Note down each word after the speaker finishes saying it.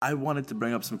I wanted to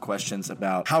bring up some questions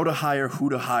about how to hire,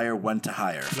 who to hire, when to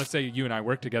hire. Let's say you and I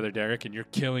work together, Derek, and you're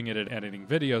killing it at editing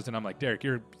videos. And I'm like, Derek,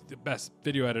 you're the best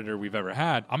video editor we've ever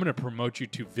had. I'm going to promote you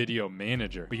to video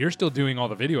manager. But you're still doing all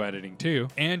the video editing too.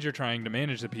 And you're trying to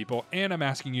manage the people. And I'm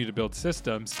asking you to build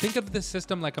systems. Think of the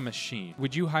system like a machine.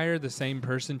 Would you hire the same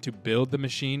person to build the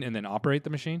machine and then operate the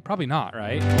machine? Probably not,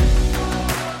 right?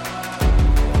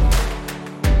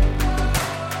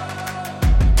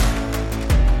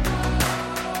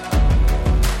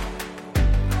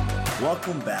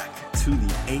 Welcome back to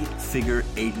the 8-Figure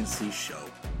Agency Show,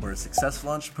 where a successful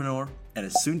entrepreneur and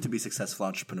a soon-to-be successful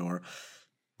entrepreneur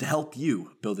to help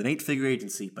you build an 8-figure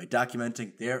agency by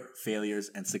documenting their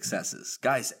failures and successes.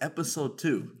 Guys, episode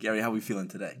 2. Gary, how are we feeling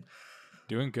today?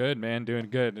 Doing good, man. Doing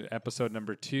good. Episode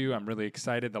number 2. I'm really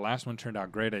excited. The last one turned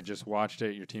out great. I just watched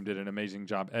it. Your team did an amazing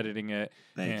job editing it.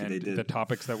 Thank you. They did. The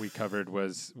topics that we covered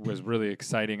was really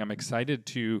exciting. I'm excited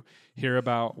to hear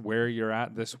about where you're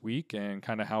at this week and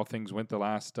kind of how things went the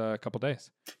last couple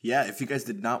days. Yeah, if you guys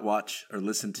did not watch or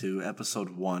listen to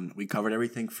episode 1, we covered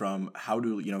everything from how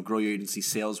to, grow your agency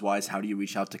sales-wise, how do you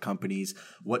reach out to companies,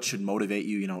 what should motivate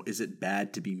you, is it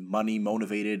bad to be money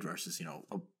motivated versus,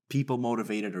 people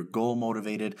motivated or goal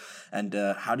motivated, and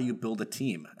how do you build a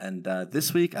team? And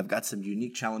this week I've got some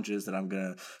unique challenges that I'm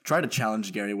going to try to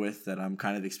challenge Gary with that I'm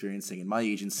kind of experiencing in my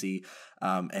agency.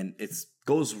 And it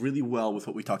goes really well with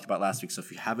what we talked about last week. So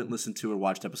if you haven't listened to or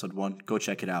watched episode 1, go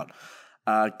check it out.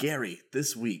 Gary,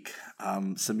 this week,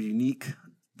 some unique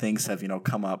things have,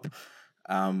 come up.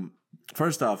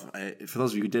 First off, for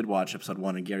those of you who did watch episode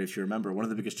 1, and Gary, if you remember, one of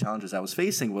the biggest challenges I was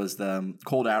facing was the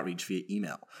cold outreach via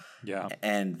email. Yeah.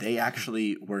 And they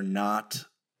actually were not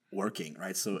working,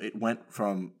 right? So it went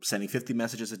from sending 50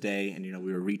 messages a day and,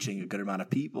 we were reaching a good amount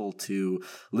of people to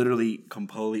literally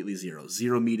completely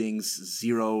zero meetings,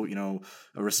 zero,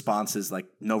 responses, like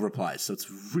no replies. So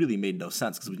it's really made no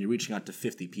sense because when you're reaching out to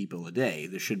 50 people a day,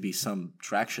 there should be some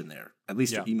traction there, at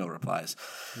least your email replies.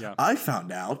 Yeah. I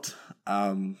found out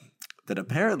that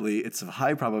apparently it's a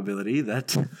high probability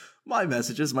that my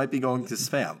messages might be going to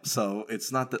spam. So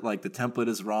it's not that like the template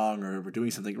is wrong or we're doing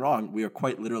something wrong. We are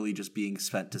quite literally just being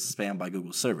sent to spam by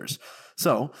Google servers.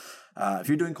 So if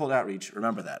you're doing cold outreach,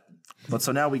 remember that. But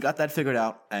so now we got that figured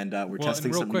out, and we're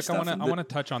testing some new stuff. I want to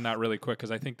touch on that really quick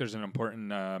because I think there's an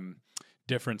important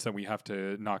difference that we have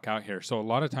to knock out here. So a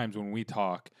lot of times when we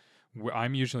talk,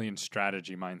 I'm usually in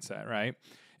strategy mindset, right?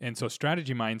 And so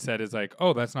strategy mindset is like,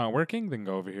 oh, that's not working, then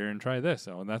go over here and try this.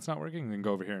 Oh, that's not working, then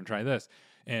go over here and try this.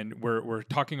 And we're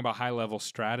talking about high-level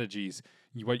strategies.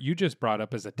 What you just brought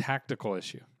up is a tactical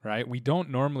issue, right? I don't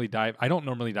normally dive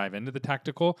into the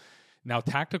tactical. Now,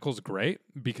 tactical's great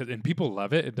and people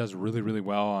love it. It does really, really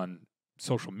well on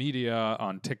social media,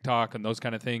 on TikTok, and those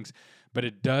kind of things. But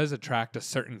it does attract a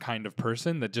certain kind of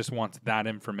person that just wants that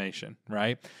information,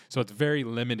 right? So it's very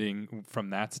limiting from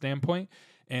that standpoint.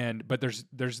 But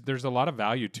there's a lot of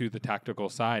value to the tactical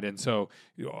side. And so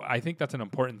I think that's an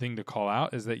important thing to call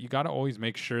out, is that you got to always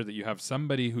make sure that you have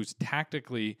somebody who's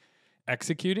tactically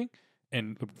executing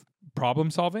and problem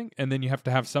solving. And then you have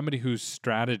to have somebody who's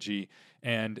strategy,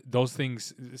 and those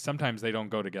things, sometimes they don't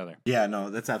go together. Yeah, no,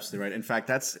 that's absolutely right. In fact,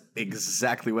 that's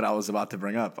exactly what I was about to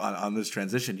bring up on this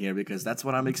transition here, because that's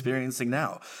what I'm experiencing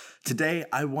now. Today,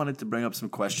 I wanted to bring up some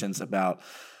questions about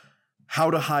how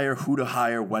to hire, who to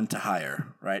hire, when to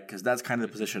hire, right? Because that's kind of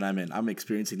the position I'm in. I'm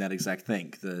experiencing that exact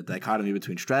thing, the dichotomy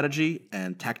between strategy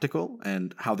and tactical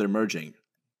and how they're merging.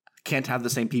 Can't have the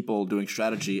same people doing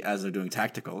strategy as they're doing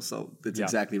tactical, so it's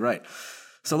exactly right.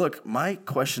 So look, my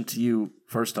question to you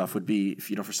first off would be, if,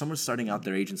 for someone starting out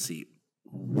their agency,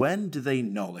 when do they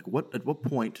know? Like, at what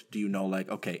point do you know, like,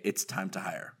 okay, it's time to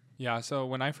hire? Yeah, so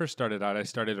when I first started out, I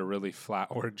started a really flat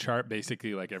org chart,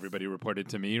 basically like everybody reported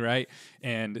to me, right?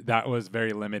 And that was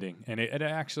very limiting. And it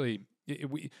actually,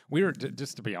 we were,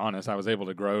 just to be honest, I was able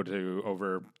to grow to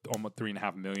over almost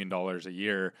 $3.5 million a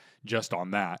year just on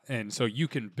that. And so you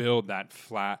can build that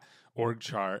flat org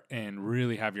chart and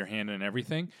really have your hand in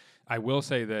everything. I will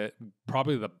say that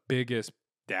probably the biggest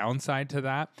downside to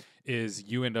that is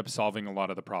you end up solving a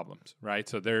lot of the problems, right?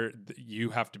 So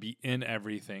you have to be in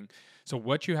everything. So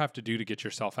what you have to do to get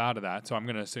yourself out of that, so I'm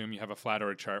going to assume you have a flat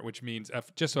org chart, which means,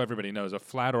 just so everybody knows, a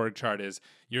flat org chart is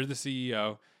you're the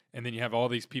CEO, and then you have all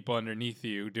these people underneath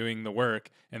you doing the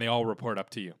work, and they all report up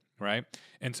to you, right?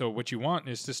 And so what you want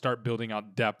is to start building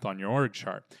out depth on your org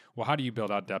chart. Well, how do you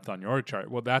build out depth on your org chart?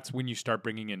 Well, that's when you start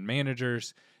bringing in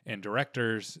managers and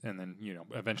directors and then,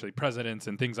 eventually presidents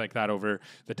and things like that over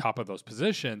the top of those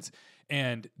positions.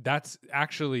 And that's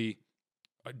actually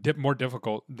more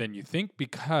difficult than you think,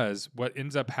 because what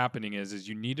ends up happening is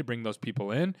you need to bring those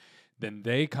people in. Then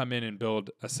they come in and build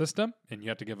a system, and you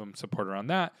have to give them support around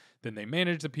that. Then they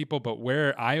manage the people. But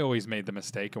where I always made the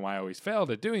mistake and why I always failed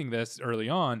at doing this early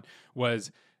on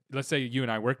was, let's say you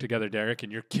and I work together, Derek,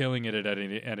 and you're killing it at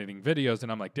editing videos.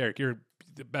 And I'm like, Derek, you're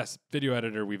the best video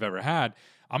editor we've ever had.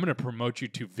 I'm going to promote you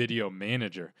to video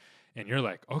manager. And you're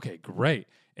like, okay, great.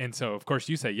 And so, of course,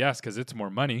 you say yes because it's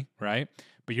more money, right?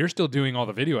 But you're still doing all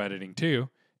the video editing too.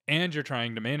 And you're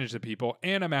trying to manage the people.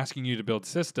 And I'm asking you to build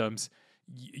systems.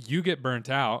 You get burnt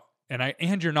out, and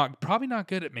you're probably not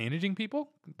good at managing people,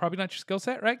 probably not your skill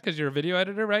set, right? Because you're a video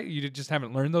editor, right? You just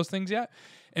haven't learned those things yet.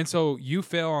 And so you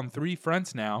fail on 3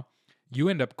 fronts now. You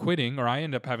end up quitting, or I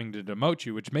end up having to demote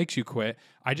you, which makes you quit.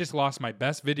 I just lost my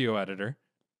best video editor,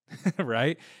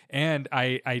 right? And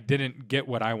I didn't get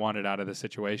what I wanted out of the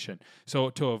situation.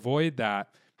 So to avoid that,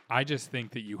 I just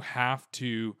think that you have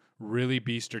to really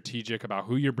be strategic about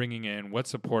who you're bringing in, what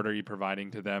support are you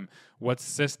providing to them, what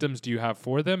systems do you have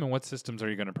for them, and what systems are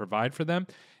you going to provide for them.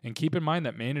 And keep in mind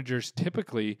that managers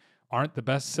typically aren't the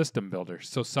best system builders.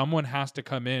 So someone has to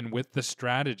come in with the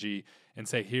strategy and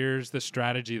say, here's the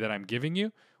strategy that I'm giving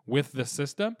you with the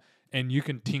system, and you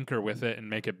can tinker with it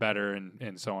and make it better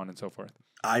and so on and so forth.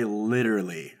 I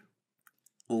literally,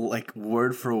 like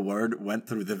word for word, went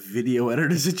through the video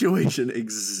editor situation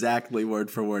exactly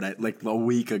word for word. Like a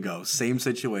week ago, same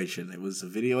situation. It was a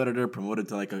video editor promoted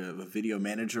to like a video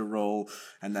manager role,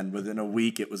 and then within a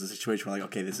week, it was a situation where like,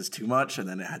 okay, this is too much, and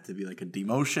then it had to be like a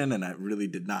demotion, and I really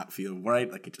did not feel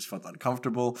right. Like it just felt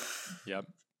uncomfortable. Yep.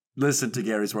 Listen to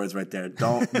Gary's words right there.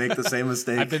 Don't make the same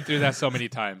mistake. I've been through that so many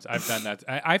times. I've done that.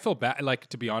 I feel bad. Like,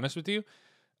 to be honest with you,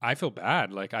 I feel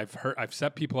bad. Like I've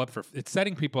set people up it's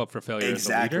setting people up for failure.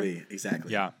 Exactly.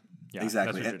 Yeah.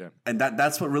 Exactly. That's what and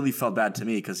that's what really felt bad to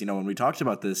me. Cause when we talked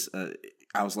about this,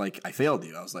 I was like, I failed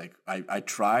you. I was like, I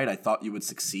tried. I thought you would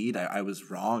succeed. I was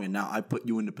wrong. And now I put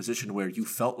you in a position where you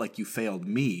felt like you failed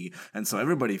me. And so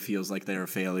everybody feels like they're a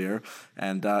failure.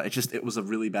 And it was a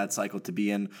really bad cycle to be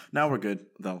in. Now we're good,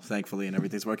 though, thankfully, and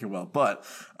everything's working well. But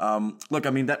look, I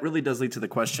mean, that really does lead to the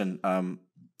question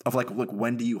of like, look,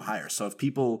 when do you hire? So if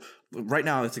people, right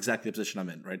now, that's exactly the position I'm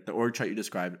in, right? The org chart you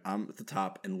described, I'm at the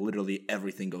top and literally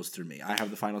everything goes through me. I have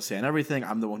the final say on everything.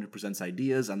 I'm the one who presents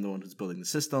ideas. I'm the one who's building the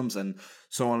systems and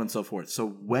so on and so forth. So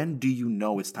when do you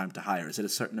know it's time to hire? Is it a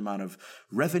certain amount of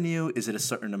revenue? Is it a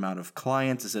certain amount of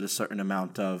clients? Is it a certain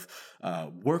amount of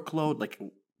workload? Like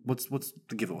what's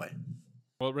the giveaway?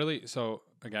 Well, really, so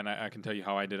again, I can tell you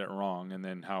how I did it wrong and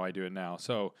then how I do it now.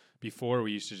 So before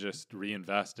we used to just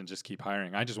reinvest and just keep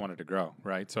hiring. I just wanted to grow,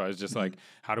 right? So I was just like,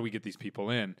 how do we get these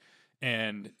people in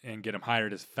and get them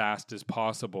hired as fast as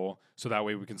possible so that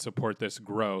way we can support this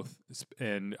growth?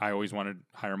 And I always wanted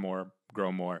to hire more,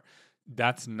 grow more.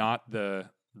 That's not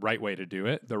the right way to do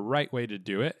it. The right way to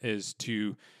do it is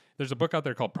there's a book out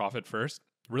there called Profit First.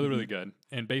 Really, really good.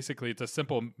 And basically, it's a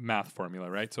simple math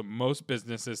formula, right? So most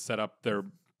businesses set up their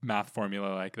math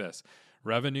formula like this.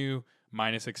 Revenue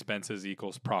minus expenses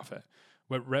equals profit.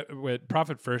 What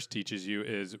Profit First teaches you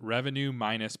is revenue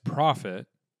minus profit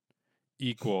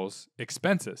equals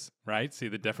expenses, right? See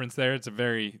the difference there? It's a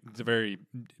very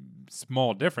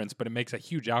small difference, but it makes a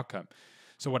huge outcome.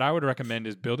 So what I would recommend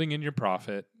is building in your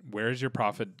profit. Where is your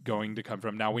profit going to come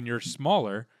from? Now, when you're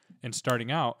smaller and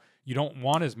starting out, you don't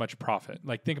want as much profit.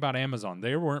 Like think about Amazon.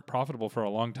 They weren't profitable for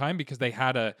a long time because they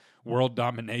had a world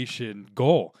domination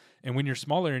goal. And when you're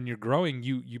smaller and you're growing,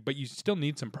 but you still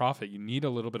need some profit. You need a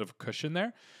little bit of cushion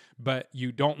there, but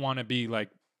you don't want to be like,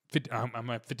 I'm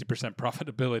at 50%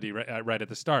 profitability right at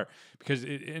the start. Because,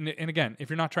 and again, if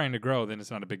you're not trying to grow, then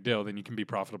it's not a big deal. Then you can be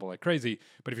profitable like crazy.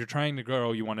 But if you're trying to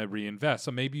grow, you want to reinvest.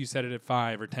 So maybe you set it at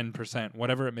 5 or 10%,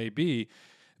 whatever it may be.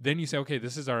 Then you say, okay,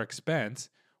 this is our expense.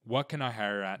 What can I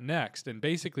hire at next? And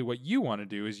basically what you want to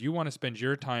do is you want to spend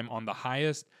your time on the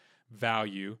highest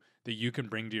value that you can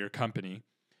bring to your company.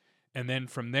 And then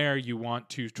from there, you want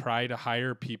to try to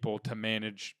hire people to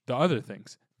manage the other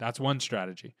things. That's one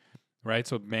strategy, right?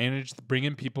 So bring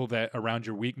in people that around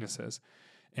your weaknesses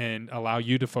and allow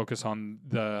you to focus on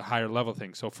the higher level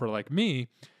things. So for like me,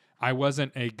 I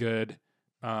wasn't a good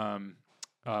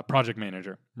project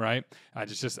manager, right?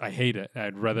 I hate it.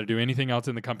 I'd rather do anything else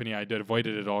in the company. I'd avoid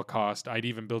it at all cost. I'd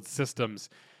even build systems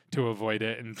to avoid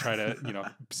it and try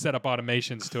to, set up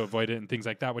automations to avoid it and things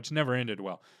like that, which never ended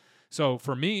well. So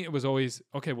for me, it was always,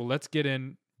 okay, well, let's get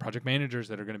in project managers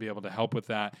that are going to be able to help with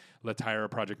that. Let's hire a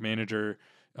project manager,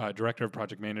 director of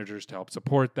project managers to help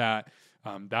support that.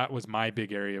 That was my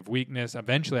big area of weakness.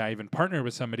 Eventually, I even partnered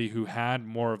with somebody who had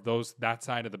more of that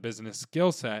side of the business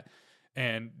skill set.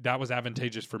 And that was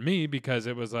advantageous for me because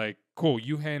it was like, cool,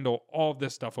 you handle all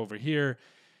this stuff over here.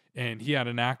 And he had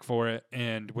a knack for it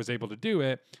and was able to do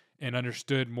it. and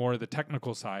understood more of the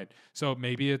technical side. So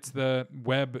maybe it's the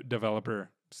web developer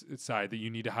side that you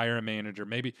need to hire a manager,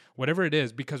 maybe whatever it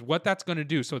is, because what that's going to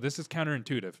do. So this is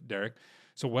counterintuitive, Derek.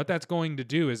 So what that's going to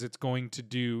do is it's going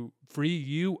to free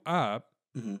you up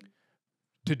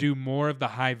to do more of the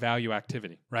high value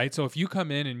activity, right? So if you come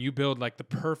in and you build like the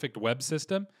perfect web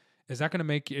system, is that going to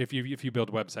make, if you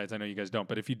build websites, I know you guys don't,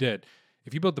 but if you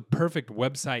build the perfect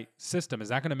website system, is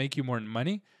that going to make you more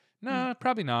money? No,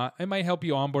 probably not. It might help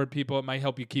you onboard people. It might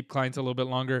help you keep clients a little bit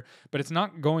longer, but it's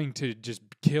not going to just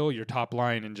kill your top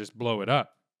line and just blow it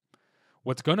up.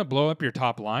 What's going to blow up your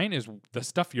top line is the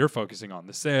stuff you're focusing on,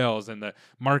 the sales and the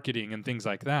marketing and things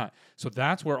like that. So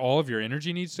that's where all of your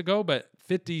energy needs to go, but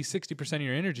 50, 60% of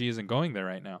your energy isn't going there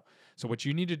right now. So what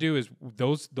you need to do is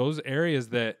those areas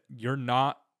that you're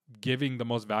not giving the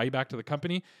most value back to the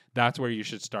company, that's where you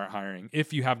should start hiring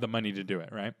if you have the money to do it,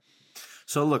 right?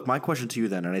 So look, my question to you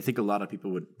then, and I think a lot of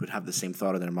people would have the same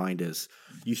thought in their mind is,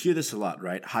 you hear this a lot,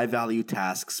 right? High value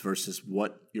tasks versus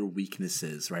what your weakness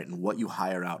is, right? And what you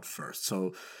hire out first.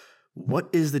 So what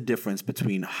is the difference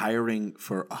between hiring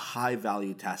for a high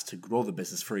value task to grow the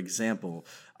business? For example,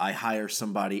 I hire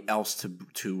somebody else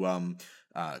to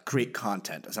create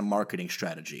content as a marketing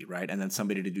strategy, right? And then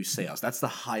somebody to do sales. That's the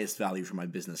highest value for my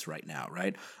business right now,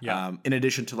 right? Yeah. In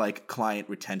addition to like client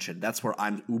retention, that's where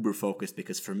I'm uber focused,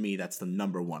 because for me, that's the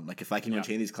number one. Like if I can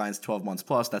retain these clients 12 months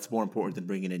plus, that's more important than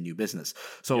bringing in new business.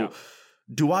 So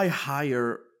do I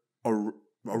hire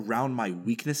around my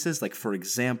weaknesses? Like for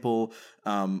example,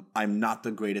 I'm not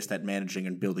the greatest at managing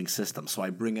and building systems. So I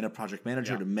bring in a project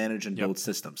manager to manage and build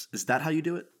systems. Is that how you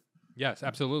do it? Yes,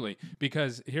 absolutely.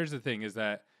 Because here's the thing is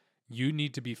that you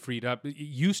need to be freed up.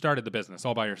 You started the business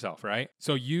all by yourself, right?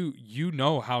 So you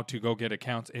know how to go get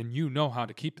accounts and you know how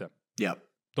to keep them. Yep.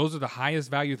 Those are the highest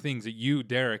value things that you,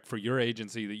 Derek, for your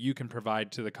agency, that you can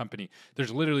provide to the company.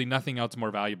 There's literally nothing else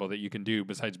more valuable that you can do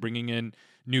besides bringing in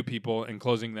new people and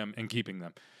closing them and keeping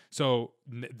them. So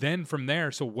then from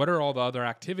there, so what are all the other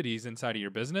activities inside of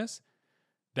your business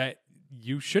that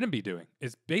you shouldn't be doing?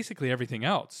 It's basically everything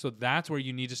else. So that's where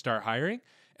you need to start hiring.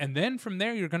 And then from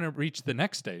there, you're going to reach the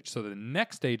next stage. So the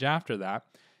next stage after that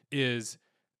is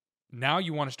now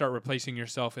you want to start replacing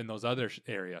yourself in those other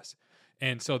areas.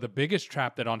 And so the biggest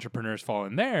trap that entrepreneurs fall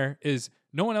in there is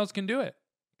no one else can do it.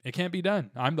 It can't be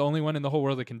done. I'm the only one in the whole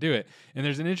world that can do it. And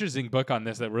there's an interesting book on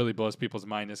this that really blows people's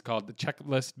mind. It's called The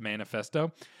Checklist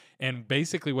Manifesto. And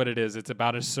basically what it is, it's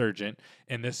about a surgeon.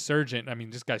 And this surgeon, I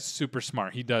mean, this guy's super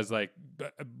smart. He does like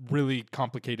really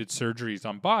complicated surgeries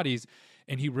on bodies.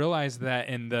 And he realized that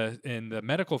in the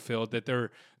medical field that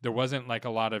there wasn't like a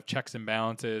lot of checks and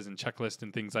balances and checklists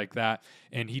and things like that.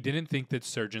 And he didn't think that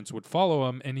surgeons would follow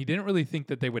him. And he didn't really think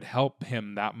that they would help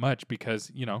him that much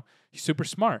because, you know, he's super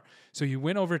smart. So he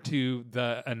went over to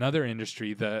another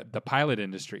industry, the pilot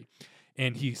industry.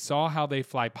 And he saw how they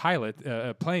fly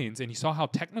planes, and he saw how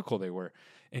technical they were.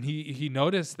 And he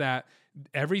noticed that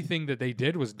everything that they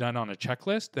did was done on a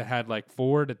checklist that had like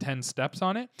 4 to 10 steps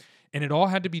on it. And it all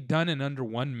had to be done in under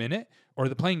 1 minute or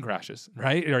the plane crashes,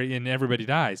 right? And everybody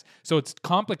dies. So it's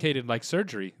complicated like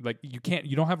surgery. Like you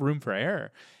don't have room for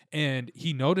error. And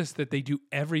he noticed that they do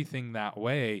everything that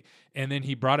way. And then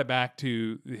he brought it back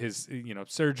to his,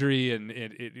 surgery, and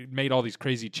it made all these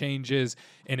crazy changes.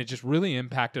 And it just really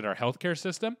impacted our healthcare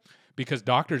system because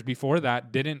doctors before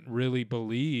that didn't really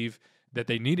believe that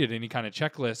they needed any kind of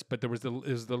checklist, but it was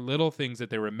the little things that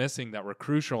they were missing that were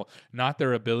crucial, not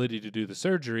their ability to do the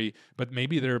surgery, but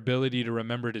maybe their ability to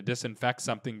remember to disinfect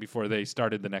something before they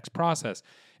started the next process.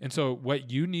 And so what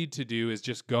you need to do is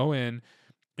just go in,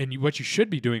 and what you should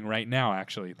be doing right now,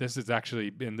 actually, this is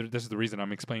the reason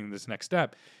I'm explaining this next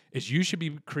step, is you should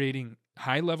be creating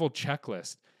high-level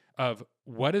checklist of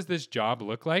what does this job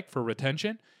look like for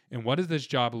retention, and what does this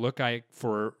job look like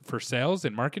for sales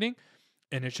and marketing.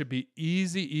 And it should be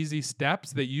easy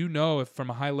steps that you know if from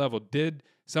a high level, did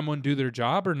someone do their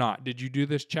job or not? Did you do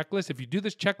this checklist? If you do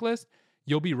this checklist,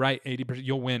 you'll be right 80%.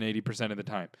 You'll win 80% of the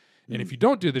time. And if you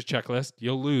don't do this checklist,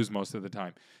 you'll lose most of the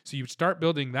time. So you start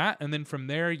building that. And then from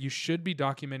there, you should be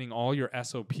documenting all your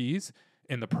SOPs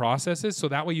and the processes. So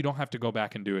that way you don't have to go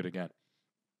back and do it again.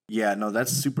 Yeah, no,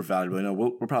 that's super valuable.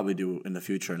 We'll probably do in the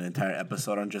future an entire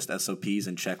episode on just SOPs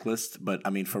and checklists. But I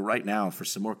mean, for right now, for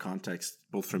some more context,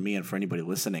 both for me and for anybody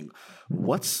listening,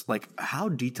 how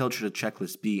detailed should a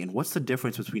checklist be? And what's the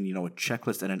difference between, a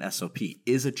checklist and an SOP?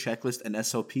 Is a checklist an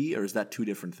SOP, or is that two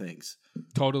different things?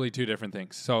 Totally two different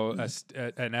things. So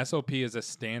an SOP is a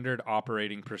standard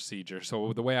operating procedure.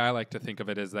 So the way I like to think of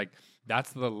it is like,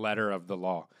 that's the letter of the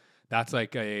law. That's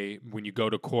like when you go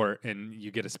to court and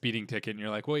you get a speeding ticket and you're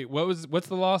like, wait, what's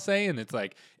the law say? And it's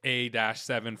like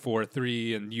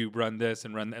A-743 and you run this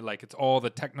and run that. Like it's all the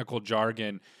technical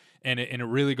jargon, and it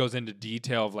really goes into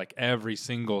detail of like every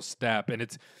single step. And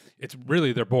it's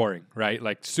really, they're boring, right?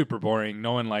 Like super boring.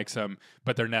 No one likes them,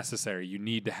 but they're necessary. You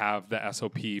need to have the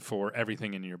SOP for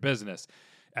everything in your business,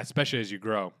 especially as you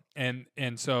grow. And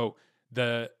so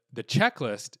the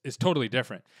checklist is totally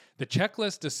different. The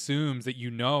checklist assumes that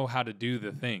you know how to do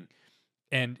the thing.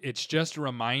 And it's just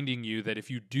reminding you that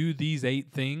if you do these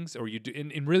 8 things, or you do,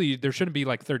 and really there shouldn't be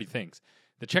like 30 things.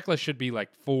 The checklist should be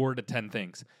like 4 to 10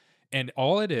 things. And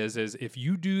all it is if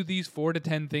you do these 4 to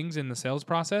 10 things in the sales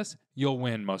process, you'll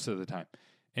win most of the time.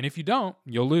 And if you don't,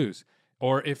 you'll lose.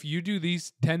 Or if you do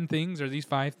these 10 things or these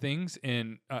 5 things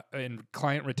in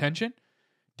client retention,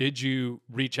 did you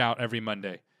reach out every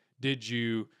Monday? Did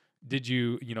you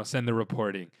send the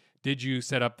reporting? Did you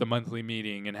set up the monthly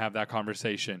meeting and have that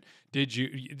conversation? Did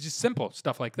you just simple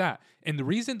stuff like that? And the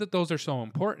reason that those are so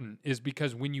important is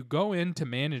because when you go in to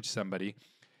manage somebody,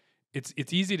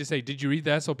 it's easy to say, did you read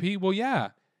the SOP? Well, yeah.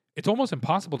 It's almost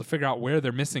impossible to figure out where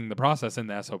they're missing the process in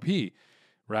the SOP,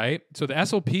 right? So the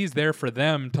SOP is there for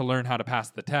them to learn how to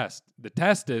pass the test. The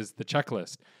test is the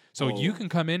checklist. So you can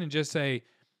come in and just say,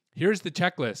 here's the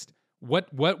checklist.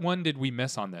 What one did we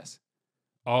miss on this?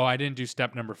 Oh, I didn't do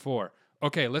step number 4.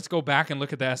 Okay, let's go back and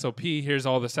look at the SOP. Here's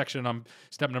all the section on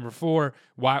step number 4.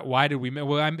 Why did we?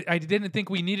 Well, I didn't think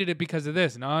we needed it because of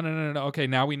this. No. Okay,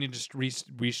 now we need to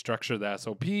restructure the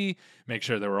SOP. Make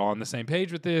sure that we're all on the same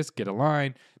page with this. Get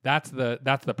aligned. That's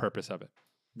the purpose of it.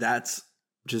 That's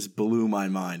just blew my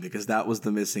mind because that was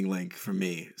the missing link for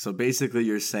me. So basically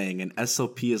you're saying an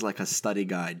SOP is like a study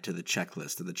guide to the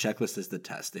checklist, and the checklist is the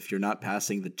test. If you're not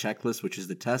passing the checklist, which is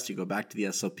the test, you go back to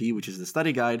the SOP, which is the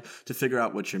study guide, to figure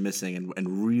out what you're missing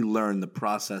and relearn the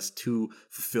process to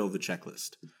fulfill the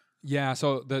checklist. Yeah,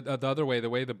 so the other way, the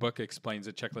way the book explains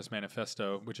the Checklist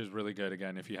Manifesto, which is really good,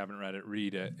 again, if you haven't read it,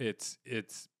 read it.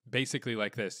 It's basically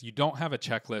like this. You don't have a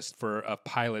checklist for a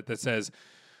pilot that says,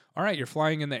 all right, you're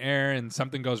flying in the air and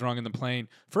something goes wrong in the plane.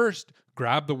 First,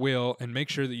 grab the wheel and make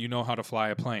sure that you know how to fly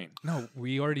a plane. No,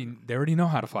 they already know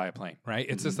how to fly a plane, right?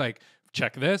 It's just like,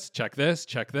 check this, check this,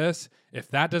 check this. If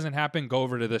that doesn't happen, go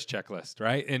over to this checklist,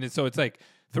 right? And so it's like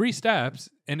 3 steps,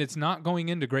 and it's not going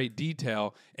into great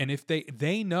detail. And if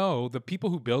they know, the people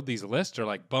who build these lists are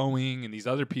like Boeing and these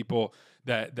other people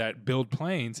that build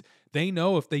planes, they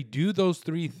know if they do those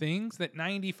 3 things, that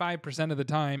 95% of the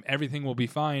time, everything will be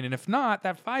fine. And if not,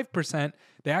 that 5%,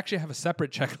 they actually have a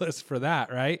separate checklist for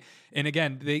that, right? And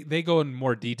again, they go in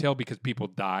more detail because people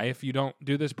die if you don't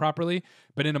do this properly.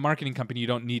 But in a marketing company, you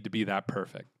don't need to be that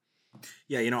perfect.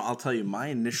 Yeah, I'll tell you, my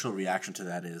initial reaction to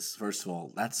that is, first of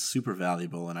all, that's super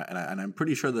valuable, and I'm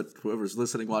pretty sure that whoever's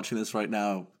listening, watching this right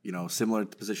now, similar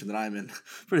to the position that I'm in,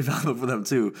 pretty valuable for them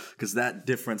too, because that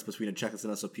difference between a checklist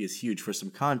and SOP is huge. For some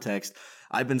context,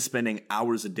 I've been spending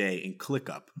hours a day in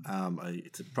ClickUp.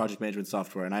 It's a project management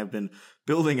software, and I've been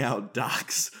building out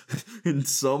docs in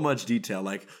so much detail,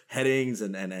 like headings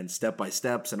and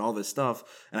step-by-steps and all this stuff.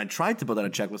 And I tried to build out a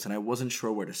checklist, and I wasn't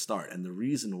sure where to start. And the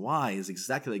reason why is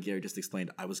exactly like Gary just explained.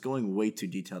 I was going way too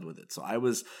detailed with it. So I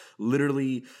was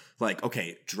literally like,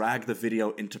 okay, drag the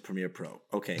video into Premiere Pro.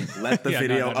 Okay, let the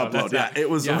video upload. It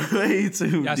was way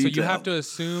too detailed. So you have to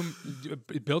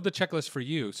build the checklist for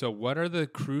you. So what are the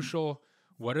crucial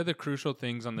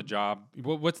things on the job?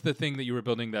 What's the thing that you were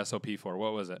building the SOP for?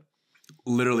 What was it?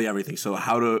 Literally everything. So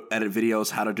how to edit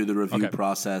videos, how to do the review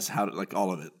process, how to, like,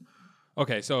 all of it.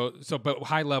 Okay, so but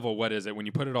high level, what is it? When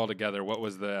you put it all together, what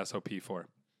was the SOP for?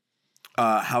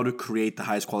 How to create the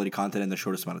highest quality content in the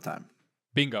shortest amount of time.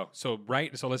 Bingo. So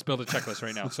let's build a checklist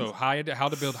right now. So how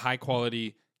to build high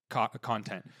quality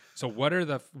content. So what are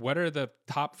the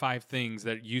top 5 things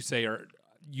that you say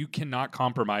you cannot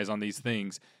compromise on these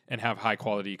things and have high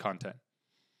quality content?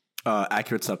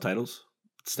 Accurate subtitles.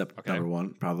 Step number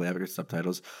 1, probably accurate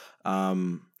subtitles.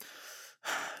 Number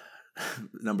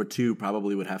 2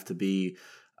 probably would have to be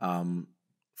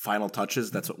final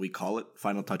touches. That's what we call it.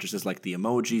 Final touches is like the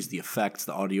emojis, the effects,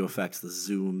 the audio effects, the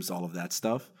zooms, all of that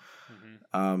stuff.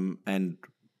 Mm-hmm. And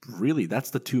really, that's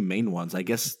the 2 main ones. I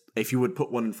guess if you would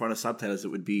put one in front of subtitles, it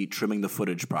would be trimming the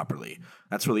footage properly.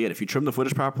 That's really it. If you trim the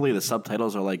footage properly, the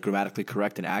subtitles are like grammatically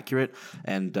correct and accurate,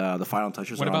 and the final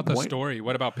touches are on point. What about the story?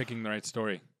 What about picking the right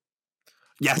story?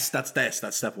 Yes, that's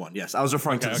step 1. Yes, I was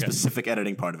referring to the specific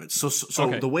editing part of it.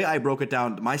 So the way I broke it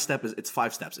down, my step is, it's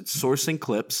 5 steps. It's sourcing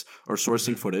clips or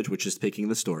sourcing footage, which is picking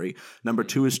the story. Number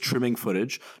 2 is trimming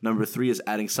footage. Number 3 is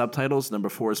adding subtitles. Number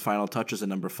 4 is final touches,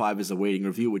 and number 5 is awaiting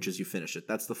review, which is you finish it.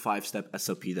 That's the 5-step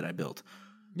SOP that I built.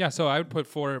 Yeah, so I would put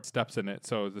 4 steps in it.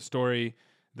 So the story,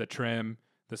 the trim,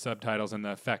 the subtitles, and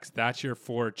the effects. That's your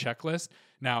 4 checklist.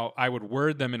 Now, I would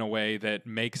word them in a way that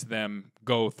makes them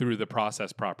go through the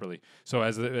process properly. So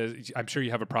as I'm sure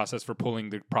you have a process for pulling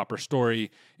the proper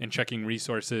story and checking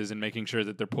resources and making sure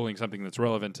that they're pulling something that's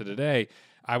relevant to today.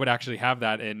 I would actually have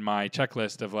that in my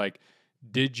checklist of like,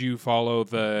 did you follow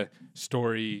the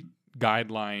story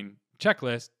guideline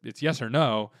checklist? It's yes or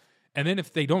no. And then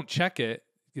if they don't check it,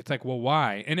 it's like, well,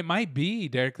 why? And it might be,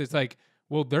 Derek, it's like,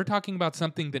 well, they're talking about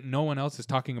something that no one else is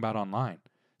talking about online.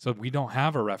 So we don't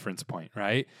have a reference point,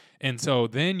 right? And so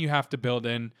then you have to build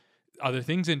in other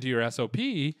things into your SOP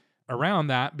around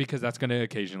that because that's going to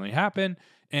occasionally happen.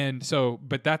 And so,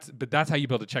 but that's how you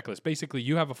build a checklist. Basically,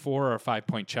 you have a 4 or 5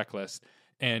 point checklist,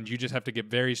 and you just have to get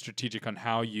very strategic on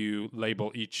how you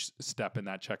label each step in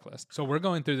that checklist. So we're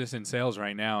going through this in sales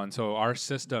right now. And so our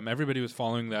system, everybody was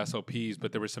following the SOPs,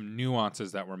 but there were some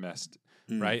nuances that were missed,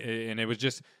 right? And it was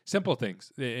just simple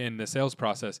things in the sales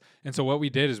process. And so what we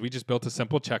did is we just built a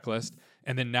simple checklist.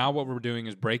 And then now what we're doing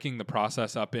is breaking the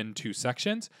process up into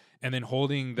sections and then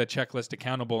holding the checklist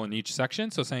accountable in each section.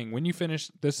 So saying, when you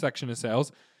finish this section of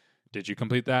sales, did you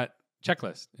complete that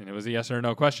checklist? And it was a yes or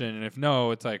no question. And if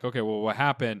no, it's like, okay, well, what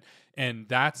happened? And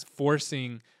that's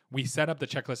forcing, we set up the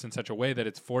checklist in such a way that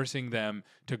it's forcing them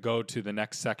to go to the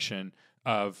next section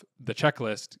of the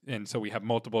checklist. And so we have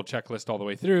multiple checklists all the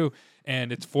way through,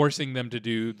 and it's forcing them to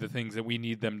do the things that we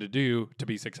need them to do to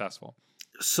be successful.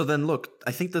 So then, look,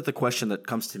 I think that the question that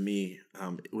comes to me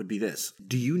would be this.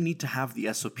 Do you need to have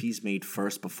the SOPs made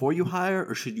first before you hire,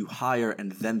 or should you hire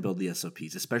and then build the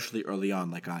SOPs, especially early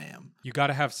on like I am? You got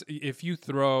to have, if you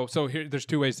throw, so here, there's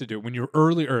 2 ways to do it. When you're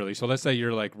early, so let's say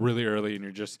you're like really early and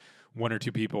you're just 1 or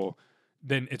 2 people,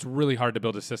 then it's really hard to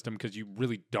build a system because you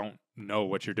really don't know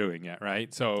what you're doing yet,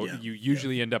 right? So you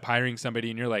usually end up hiring somebody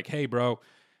and you're like, hey, bro,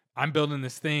 I'm building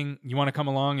this thing. You want to come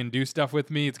along and do stuff with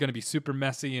me? It's going to be super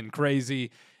messy and crazy.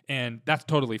 And that's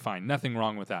totally fine. Nothing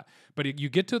wrong with that. But you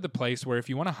get to the place where if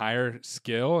you want to hire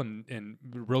skill and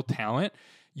real talent,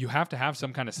 you have to have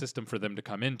some kind of system for them to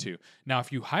come into. Now,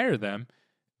 if you hire them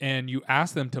and you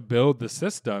ask them to build the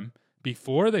system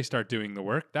before they start doing the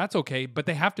work, that's okay. But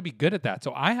they have to be good at that.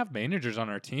 So I have managers on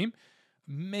our team,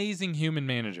 amazing human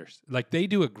managers. Like, they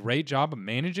do a great job of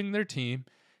managing their team,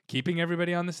 keeping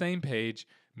everybody on the same page,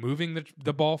 moving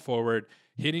the ball forward,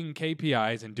 hitting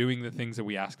KPIs, and doing the things that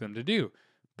we ask them to do.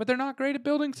 But they're not great at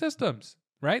building systems,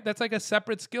 right? That's like a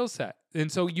separate skill set.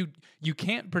 And so you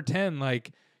can't pretend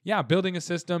like, yeah, building a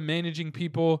system, managing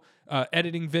people,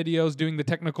 editing videos, doing the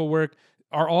technical work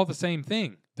are all the same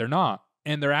thing. They're not.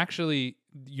 And they're actually,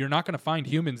 you're not going to find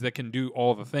humans that can do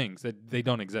all the things. That they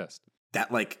don't exist.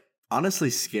 That like honestly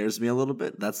scares me a little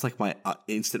bit. That's like my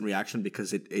instant reaction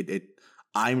because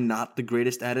I'm not the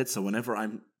greatest at it. So whenever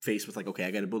I'm faced with like, okay,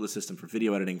 I got to build a system for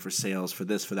video editing, for sales, for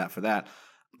this, for that,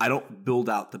 I don't build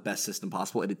out the best system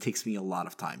possible, and it takes me a lot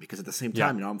of time because at the same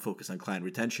time, I'm focused on client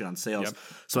retention, on sales. Yep.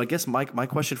 So I guess my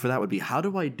question for that would be, how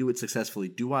do I do it successfully?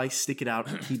 Do I stick it out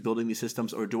and keep building these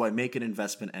systems, or do I make an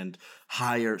investment and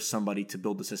hire somebody to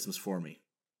build the systems for me?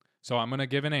 So I'm going to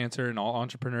give an answer, and all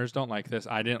entrepreneurs don't like this.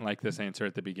 I didn't like this answer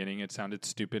at the beginning. It sounded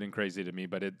stupid and crazy to me,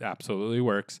 but it absolutely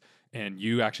works. And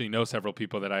you actually know several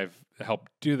people that I've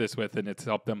helped do this with, and it's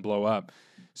helped them blow up.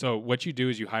 So what you do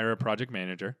is you hire a project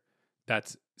manager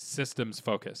that's systems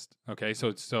focused. Okay,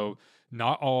 so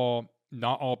not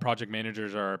all project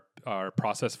managers are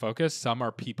process focused. Some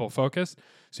are people focused.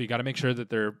 So you got to make sure that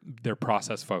they're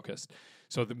process focused.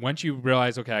 So once you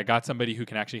realize, okay, I got somebody who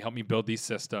can actually help me build these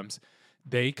systems,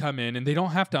 they come in and they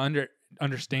don't have to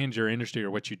understand your industry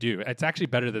or what you do. It's actually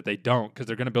better that they don't, because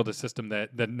they're going to build a system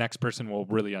that the next person will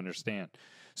really understand.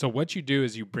 So what you do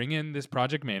is you bring in this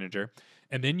project manager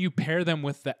and then you pair them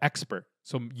with the expert.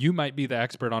 So you might be the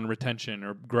expert on retention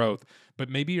or growth, but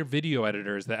maybe your video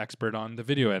editor is the expert on the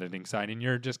video editing side and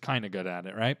you're just kind of good at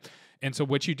it, right? And so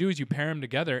what you do is you pair them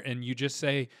together and you just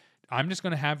say, I'm just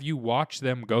going to have you watch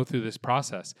them go through this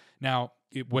process. Now,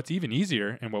 what's even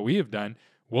easier and what we have done,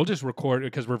 we'll just record,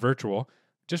 because we're virtual,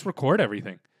 just record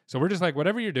everything. So we're just like,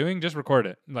 whatever you're doing, just record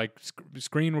it. Like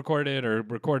screen record it or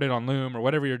record it on Loom or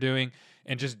whatever you're doing,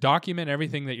 and just document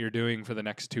everything that you're doing for the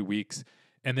next 2 weeks.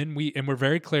 And then we're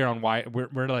very clear on why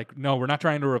we're like, no, we're not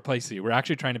trying to replace you. We're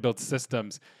actually trying to build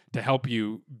systems to help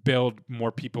you build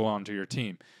more people onto your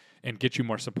team and get you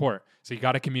more support. So you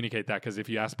got to communicate that, because if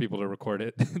you ask people to record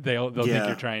it, they'll think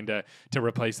you're trying to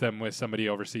replace them with somebody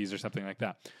overseas or something like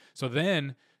that. So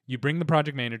then you bring the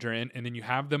project manager in, and then you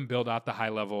have them build out the high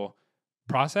level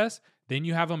process. Then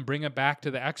you have them bring it back to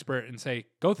the expert and say,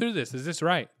 go through this. Is this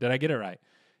right? Did I get it right?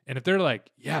 And if they're like,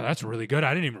 yeah, that's really good,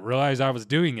 I didn't even realize I was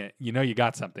doing it, you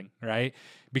got something, right?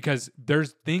 Because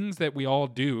there's things that we all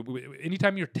do.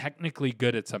 Anytime you're technically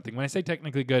good at something, when I say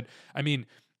technically good, I mean,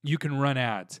 you can run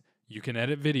ads, you can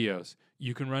edit videos,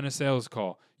 you can run a sales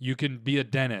call, you can be a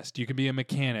dentist, you can be a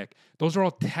mechanic. Those are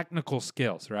all technical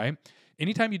skills, right?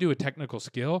 Anytime you do a technical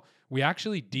skill, we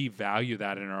actually devalue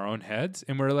that in our own heads.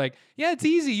 And we're like, yeah, it's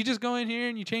easy. You just go in here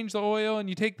and you change the oil and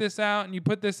you take this out and you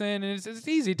put this in and it's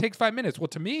easy. It takes 5 minutes. Well,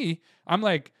 to me, I'm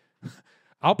like,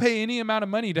 I'll pay any amount of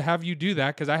money to have you do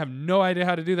that because I have no idea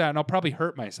how to do that. And I'll probably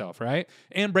hurt myself, right?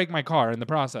 And break my car in the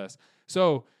process.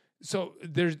 So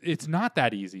it's not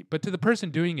that easy. But to the person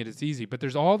doing it, it's easy. But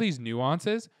there's all these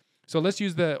nuances. So let's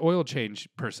use the oil change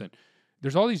person.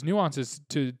 There's all these nuances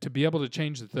to be able to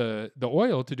change the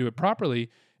oil to do it properly.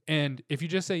 And if you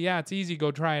just say, yeah, it's easy, go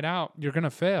try it out, you're going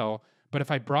to fail. But if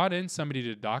I brought in somebody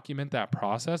to document that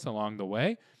process along the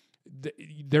way,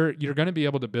 you're going to be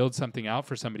able to build something out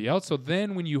for somebody else. So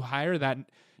then when you hire that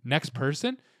next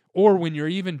person, or when you're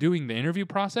even doing the interview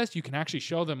process, you can actually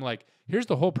show them like, here's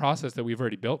the whole process that we've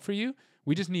already built for you.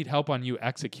 We just need help on you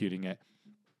executing it.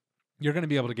 You're going to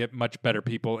be able to get much better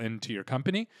people into your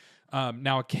company.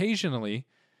 Now, occasionally,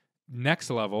 next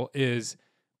level is,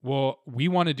 well, we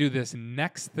want to do this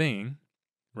next thing,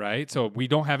 right? So we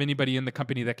don't have anybody in the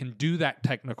company that can do that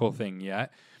technical thing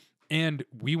yet. And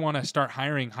we want to start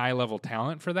hiring high-level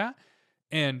talent for that.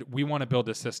 And we want to build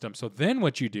a system. So then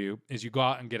what you do is you go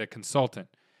out and get a consultant.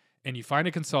 And you find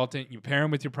a consultant, you pair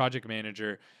them with your project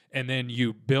manager, and then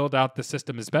you build out the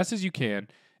system as best as you can.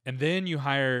 And then you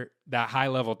hire that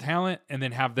high-level talent and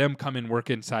then have them come and work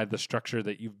inside the structure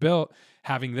that you've built,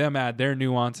 having them add their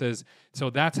nuances. So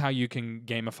that's how you can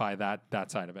gamify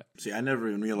that side of it. See, I never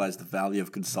even realized the value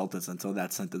of consultants until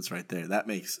that sentence right there. That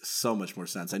makes so much more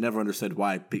sense. I never understood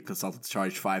why consultants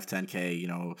charge 5,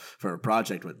 10K, for a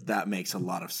project, but that makes a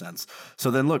lot of sense.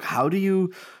 So then look, how do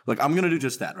you, I'm going to do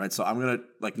just that, right? So I'm going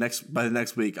to, by the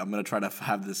next week, I'm going to try to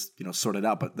have this, sorted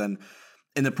out. But then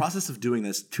in the process of doing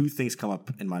this, two things come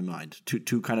up in my mind,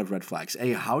 two kind of red flags.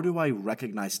 A, how do I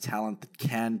recognize talent that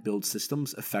can build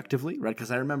systems effectively, right?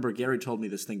 Because I remember Gary told me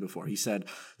this thing before. He said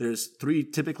there's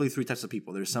typically three types of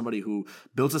people. There's somebody who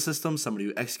builds a system, somebody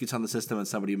who executes on the system, and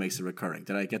somebody who makes it recurring.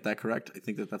 Did I get that correct? I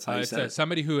think that's how you said it.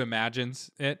 Somebody who imagines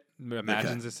a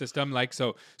system.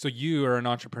 So you are an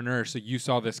entrepreneur, so you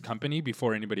saw this company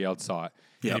before anybody else saw it.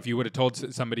 Yep. And if you would have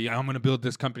told somebody, I'm going to build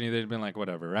this company, they'd have been like,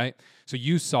 whatever, right? So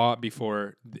you saw it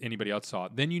before anybody else saw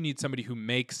it. Then you need somebody who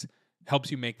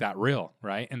helps you make that real,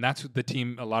 right? And that's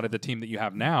a lot of the team that you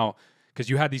have now, because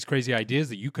you had these crazy ideas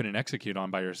that you couldn't execute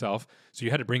on by yourself. So you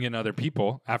had to bring in other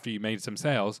people after you made some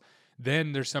sales.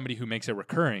 Then there's somebody who makes it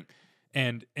recurring.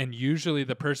 And usually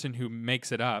the person who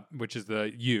makes it up, which is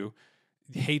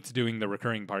hates doing the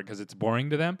recurring part because it's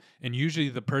boring to them. And usually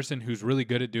the person who's really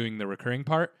good at doing the recurring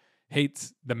part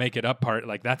hates the make it up part.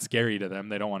 Like, that's scary to them.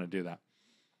 They don't want to do that.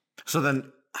 So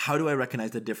then how do I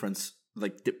recognize the difference, the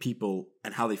people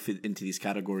and how they fit into these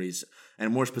categories?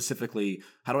 And more specifically,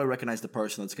 how do I recognize the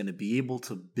person that's going to be able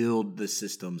to build the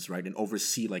systems, right? And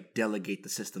oversee, delegate the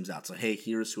systems out. So, hey,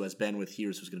 here's who has bandwidth,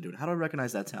 here's who's going to do it. How do I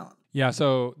recognize that talent? Yeah,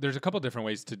 so there's a couple different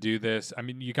ways to do this. I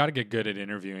mean, you got to get good at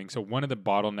interviewing. So one of the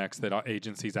bottlenecks that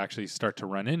agencies actually start to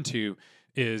run into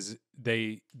is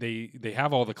they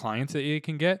have all the clients that they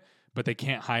can get, but they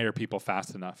can't hire people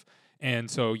fast enough.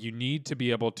 And so you need to be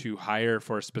able to hire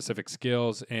for specific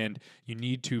skills, and you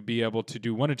need to be able to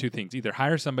do one or two things. Either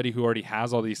hire somebody who already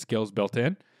has all these skills built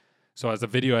in. So as a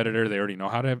video editor, they already know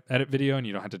how to edit video and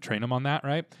you don't have to train them on that,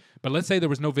 right? But let's say there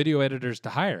was no video editors to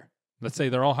hire. Let's say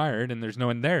they're all hired and there's no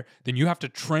one there. Then you have to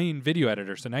train video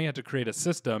editors. So now you have to create a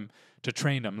system to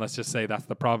train them. Let's just say that's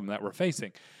the problem that we're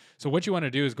facing. So what you want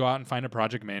to do is go out and find a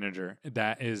project manager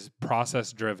that is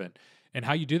process driven. And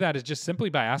how you do that is just simply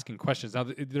by asking questions. Now,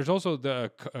 there's also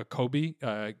the KLOBE,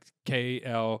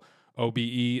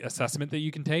 KLOBE assessment that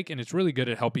you can take, and it's really good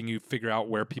at helping you figure out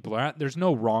where people are at. There's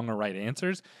no wrong or right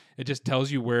answers. It just tells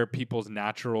you where people's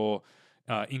natural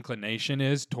inclination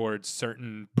is towards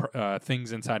certain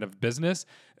things inside of business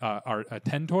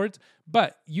tend towards.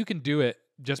 But you can do it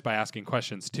just by asking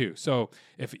questions too. So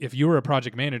if you were a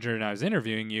project manager and I was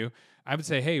interviewing you, I would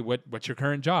say, hey, what's your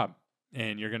current job?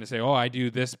 And you're going to say, oh, I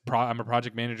do this. I'm a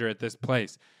project manager at this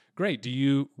place. Great.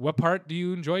 What part do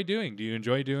you enjoy doing? Do you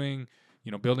enjoy doing,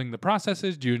 building the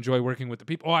processes? Do you enjoy working with the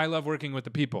people? Oh, I love working with the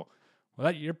people.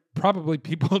 Well, you're probably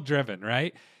people driven,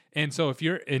 right? And so if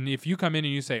you come in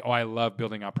and you say, oh, I love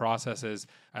building out processes,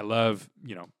 I love,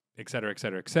 et cetera, et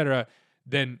cetera, et cetera,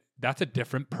 then that's a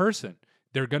different person.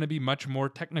 They're going to be much more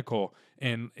technical,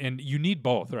 and you need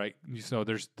both, right? So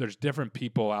there's different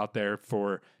people out there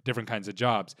for different kinds of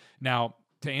jobs. Now,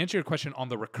 to answer your question on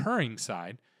the recurring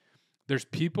side, there's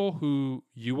people who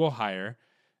you will hire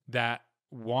that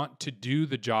want to do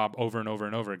the job over and over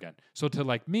and over again. So to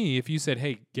like me, if you said,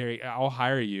 hey, Gary, I'll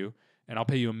hire you and I'll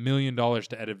pay you $1 million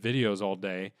to edit videos all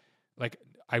day, like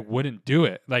I wouldn't do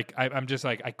it. Like I'm just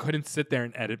like, I couldn't sit there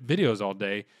and edit videos all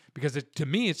day because to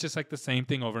me, it's just like the same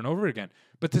thing over and over again.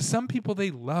 But to some people,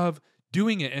 they love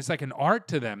doing it. It's like an art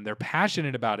to them. They're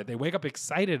passionate about it. They wake up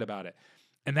excited about it.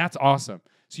 And that's awesome.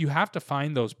 So you have to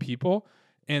find those people,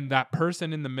 and that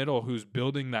person in the middle who's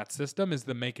building that system is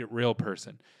the make it real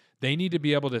person. They need to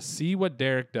be able to see what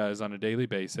Derek does on a daily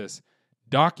basis,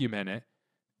 document it,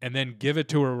 and then give it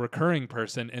to a recurring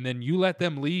person, and then you let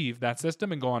them leave that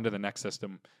system and go on to the next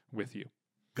system with you.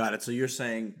 Got it. So you're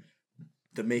saying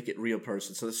to make it real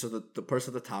person. So the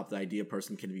person at the top, the idea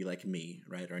person, can be like me,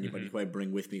 right? Or anybody who I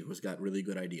bring with me who's got really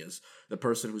good ideas. The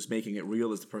person who's making it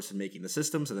real is the person making the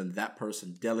systems, and then that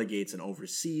person delegates and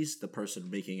oversees the person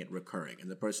making it recurring. And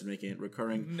the person making it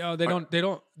recurring. No, they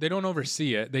don't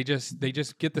oversee it. They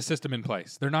just get the system in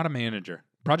place. They're not a manager.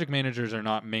 Project managers are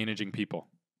not managing people.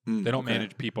 They don't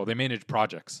manage people. They manage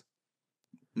projects.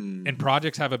 And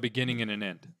projects have a beginning and an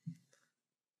end.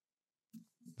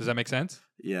 Does that make sense?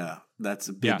 Yeah, that's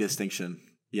a big distinction.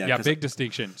 Yeah, big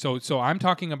distinction. So I'm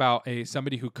talking about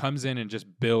somebody who comes in and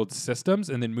just builds systems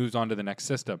and then moves on to the next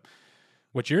system.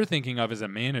 What you're thinking of is a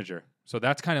manager. So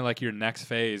that's kind of like your next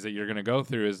phase that you're going to go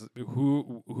through is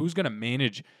who's going to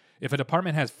manage. If a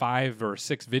department has 5 or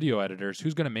 6 video editors,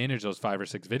 who's going to manage those 5 or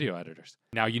 6 video editors?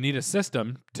 Now, you need a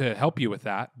system to help you with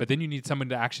that, but then you need someone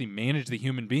to actually manage the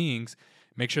human beings,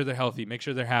 make sure they're healthy, make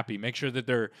sure they're happy, make sure that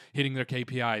they're hitting their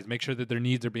KPIs, make sure that their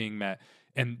needs are being met.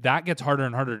 And that gets harder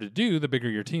and harder to do the bigger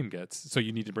your team gets. So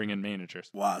you need to bring in managers.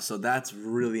 Wow. So that's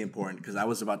really important because I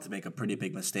was about to make a pretty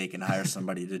big mistake and hire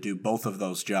somebody to do both of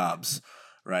those jobs,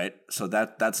 right? So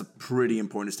that's a pretty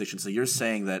important distinction. So you're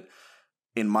saying that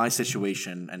in my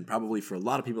situation, and probably for a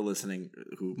lot of people listening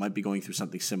who might be going through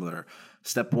something similar,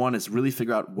 step one is really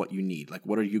figure out what you need. Like,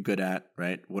 what are you good at,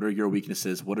 right? What are your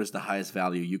weaknesses? What is the highest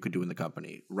value you could do in the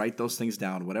company? Write those things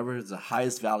down. Whatever is the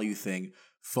highest value thing,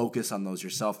 focus on those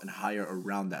yourself and hire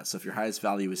around that. So if your highest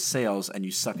value is sales and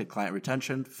you suck at client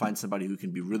retention, find somebody who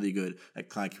can be really good at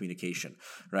client communication,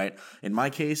 right? In my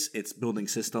case, it's building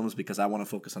systems because I want to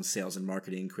focus on sales and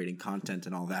marketing, creating content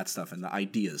and all that stuff and the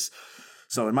ideas.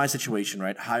 So in my situation,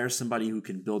 right, hire somebody who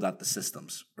can build out the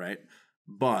systems, right?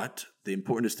 But the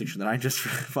important distinction that I just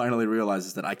finally realized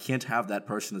is that I can't have that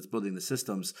person that's building the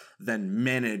systems then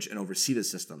manage and oversee the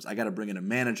systems. I got to bring in a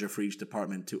manager for each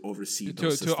department to oversee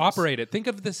those systems. To operate it. Think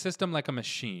of the system like a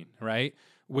machine, right?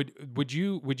 Would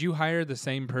you hire the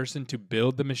same person to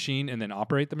build the machine and then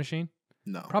operate the machine?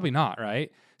 No. Probably not,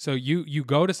 right? So you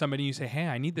go to somebody and you say, hey,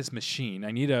 I need this machine.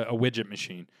 I need a widget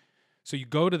machine. So you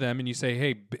go to them and you say,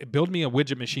 hey, build me a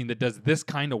widget machine that does this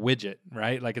kind of widget,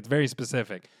 right? Like it's very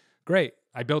specific. Great.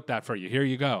 I built that for you. Here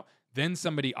you go. Then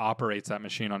somebody operates that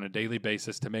machine on a daily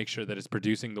basis to make sure that it's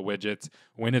producing the widgets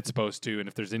when it's supposed to. And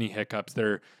if there's any hiccups,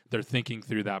 they're thinking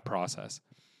through that process.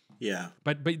 Yeah.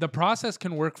 But the process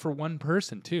can work for one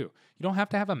person too. You don't have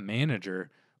to have a manager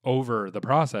over the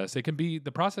process.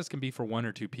 The process can be for 1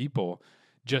 or 2 people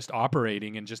just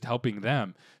operating and just helping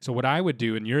them. So what I would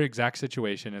do in your exact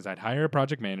situation is I'd hire a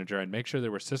project manager. I'd make sure they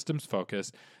were systems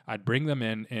focused. I'd bring them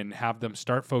in and have them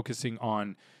start focusing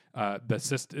on the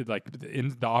system, like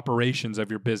in the operations of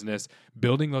your business,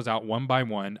 building those out one by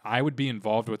one. I would be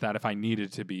involved with that if I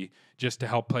needed to be, just to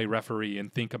help play referee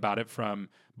and think about it from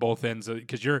both ends,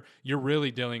 because you're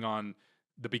really dealing on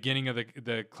the beginning of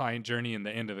the client journey and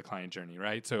the end of the client journey,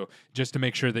 right? So just to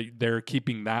make sure that they're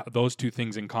keeping those 2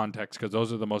 things in context, because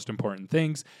those are the most important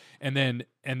things, and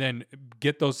then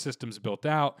get those systems built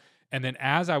out. And then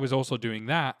as I was also doing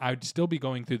that, I would still be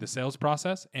going through the sales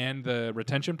process and the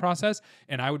retention process,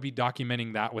 and I would be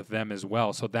documenting that with them as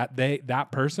well, so that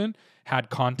that person had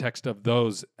context of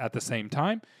those at the same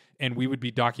time, and we would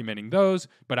be documenting those,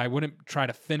 but I wouldn't try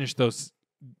to finish those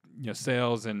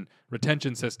sales and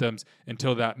retention systems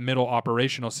until that middle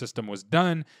operational system was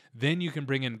done. Then you can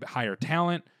bring in higher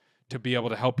talent to be able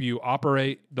to help you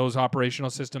operate those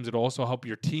operational systems. It'll also help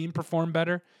your team perform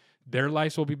better. Their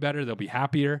lives will be better. They'll be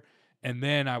happier. And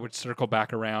then I would circle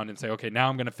back around and say, okay, now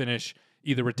I'm going to finish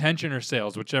either retention or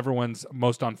sales, whichever one's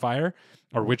most on fire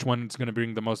or which one's going to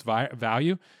bring the most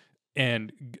value.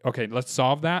 And okay, let's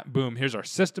solve that. Boom, here's our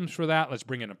systems for that. Let's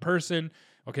bring in a person.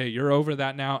 Okay, you're over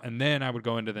that now. And then I would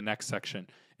go into the next section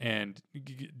and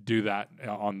do that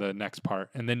on the next part.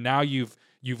 And then now you've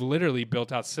literally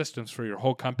built out systems for your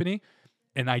whole company.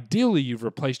 And ideally, you've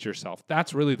replaced yourself.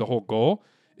 That's really the whole goal,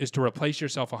 is to replace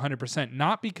yourself 100%.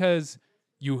 Not because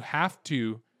you have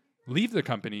to leave the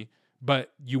company,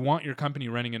 but you want your company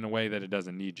running in a way that it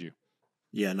doesn't need you.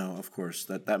 Yeah, no, of course.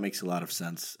 That makes a lot of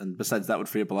sense. And besides, that would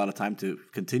free up a lot of time to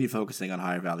continue focusing on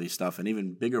higher value stuff and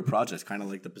even bigger projects, kind of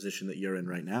like the position that you're in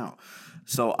right now.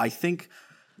 So I think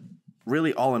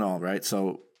really all in all, right?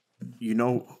 So, you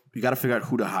got to figure out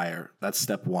who to hire. That's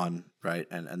step one, right?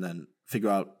 And then figure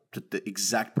out the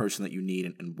exact person that you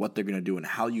need and what they're going to do and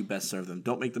how you best serve them.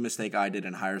 Don't make the mistake I did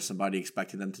and hire somebody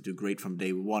expecting them to do great from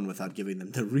day one without giving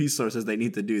them the resources they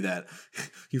need to do that.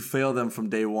 You fail them from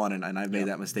day one, and I've made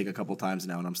that mistake a couple times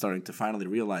now, and I'm starting to finally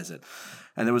realize it.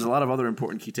 And there was a lot of other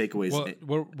important key takeaways.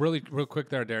 Well, real quick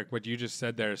there, Derek, what you just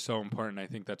said there is so important. I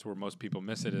think that's where most people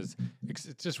miss it is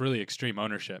it's just really extreme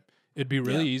ownership. It'd be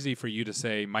really easy for you to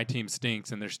say, my team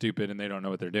stinks and they're stupid and they don't know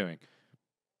what they're doing.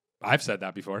 I've said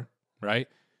that before, right?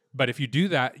 But if you do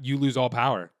that, you lose all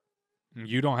power.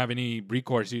 You don't have any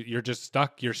recourse. You're just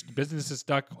stuck. Your business is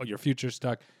stuck. Your future's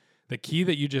stuck. The key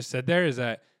that you just said there is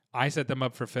that I set them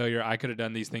up for failure. I could have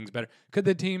done these things better. Could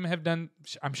the team have done?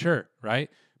 I'm sure, right?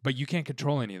 But you can't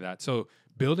control any of that. So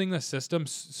building the system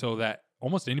so that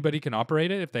almost anybody can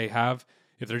operate it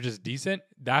if they're just decent,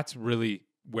 that's really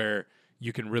where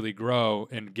you can really grow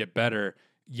and get better.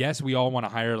 Yes, we all want to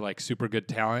hire like super good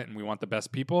talent and we want the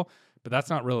best people, but that's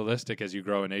not realistic as you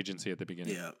grow an agency at the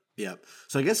beginning. Yeah.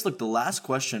 So I guess, look, the last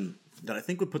question that I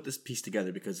think would put this piece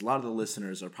together, because a lot of the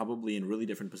listeners are probably in really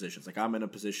different positions. Like I'm in a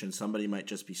position, somebody might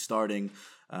just be starting.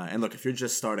 And look, if you're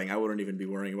just starting, I wouldn't even be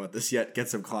worrying about this yet. Get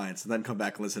some clients and then come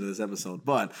back and listen to this episode.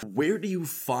 But where do you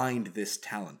find this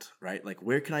talent, right? Like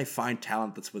where can I find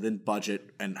talent that's within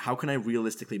budget, and how can I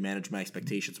realistically manage my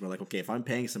expectations? Where like, okay, if I'm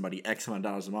paying somebody X amount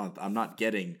of dollars a month, I'm not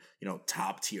getting,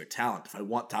 top tier talent. If I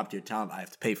want top tier talent, I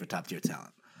have to pay for top tier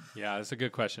talent. Yeah, that's a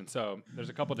good question. So there's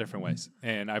a couple different ways,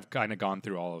 and I've kind of gone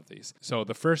through all of these. So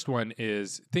the first one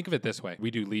is, think of it this way. We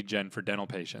do lead gen for dental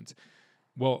patients.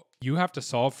 Well, you have to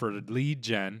solve for lead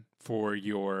gen for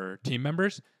your team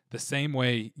members the same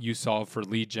way you solve for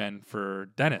lead gen for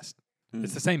dentists.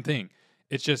 It's the same thing.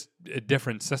 It's just a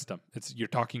different system. You're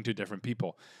talking to different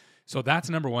people. So that's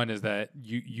number one, is that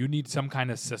you need some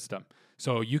kind of system.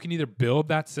 So you can either build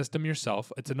that system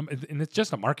yourself. And it's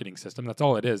just a marketing system. That's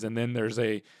all it is. And then there's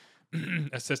a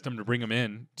system to bring them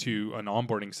in to an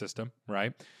onboarding system,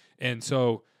 right? And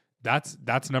so that's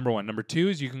number one. Number two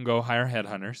is you can go hire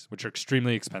headhunters, which are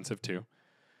extremely expensive too.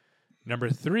 Number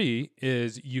three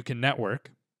is you can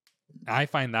network. I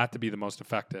find that to be the most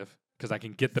effective, because I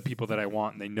can get the people that I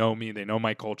want, and they know me, they know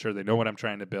my culture, they know what I'm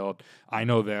trying to build. I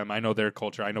know them, I know their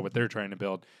culture, I know what they're trying to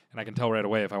build, and I can tell right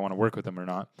away if I want to work with them or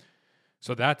not.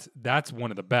 So that's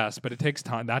one of the best, but it takes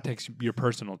time. That takes your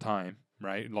personal time,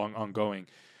 right? Ongoing.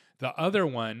 The other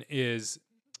one is,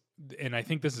 and I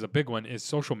think this is a big one, is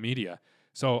social media.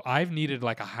 So I've needed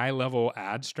like a high-level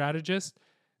ad strategist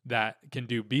that can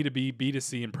do B2B,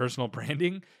 B2C, and personal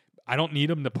branding. I don't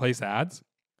need them to place ads.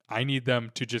 I need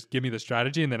them to just give me the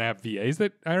strategy, and then I have VAs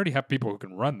that I already have people who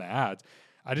can run the ads.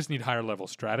 I just need higher level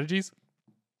strategies,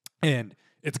 and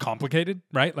it's complicated,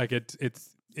 right? Like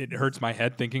it hurts my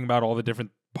head thinking about all the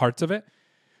different parts of it,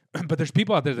 but there's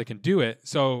people out there that can do it.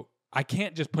 So I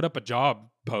can't just put up a job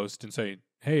post and say,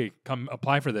 hey, come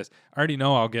apply for this. I already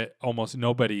know I'll get almost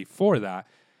nobody for that.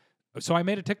 So I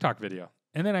made a TikTok video.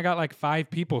 And then I got like 5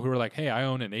 people who were like, hey, I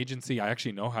own an agency. I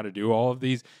actually know how to do all of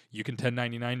these. You can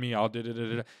 1099 me. I'll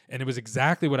do. And it was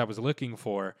exactly what I was looking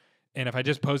for. And if I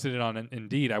just posted it on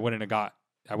Indeed, I would have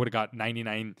got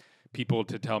 99 people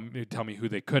to tell me who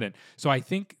they couldn't. So I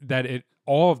think that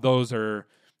all of those are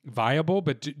viable,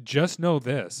 but just know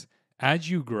this: as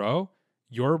you grow,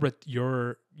 your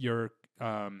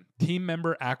team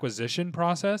member acquisition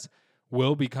process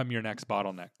will become your next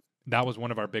bottleneck. That was one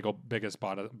of our biggest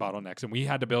bottlenecks. And we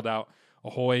had to build out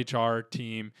a whole HR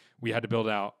team. We had to build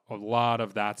out a lot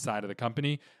of that side of the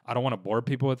company. I don't want to bore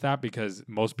people with that because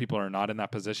most people are not in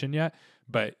that position yet.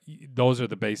 But those are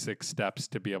the basic steps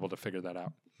to be able to figure that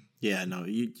out. Yeah, no,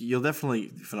 you'll definitely,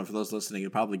 for those listening, you'll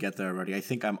probably get there already. I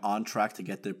think I'm on track to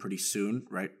get there pretty soon,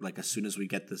 right? Like as soon as we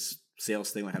get this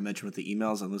sales thing, like I mentioned with the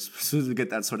emails, and as soon as we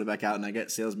get that sorted back out and I get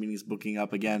sales meetings booking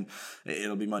up again,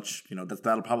 it'll be much,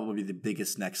 that'll probably be the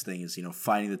biggest next thing is,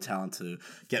 finding the talent to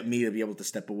get me to be able to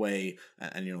step away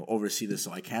and oversee this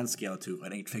so I can scale it to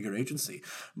an 8-figure agency.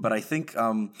 But I think,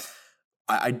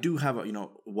 I do have,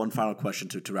 one final question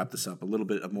to wrap this up, a little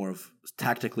bit more of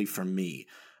tactically for me.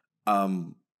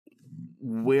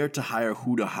 Where to hire,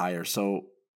 who to hire. So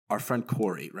our friend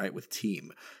Corey, right, with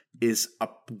Team, is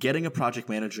getting a project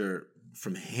manager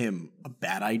from him a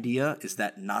bad idea? Is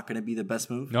that not going to be the best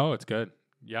move? No, it's good.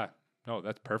 Yeah. No,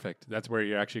 that's perfect. That's where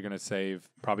you're actually going to save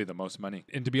probably the most money.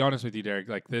 And to be honest with you, Derek,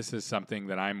 like this is something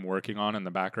that I'm working on in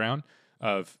the background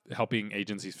of helping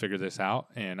agencies figure this out.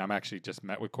 And I'm actually just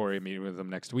met with Corey, meeting with them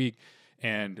next week.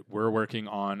 And we're working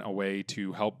on a way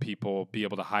to help people be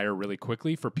able to hire really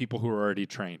quickly for people who are already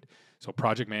trained. So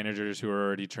project managers who are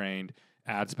already trained,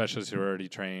 ad specialists who are already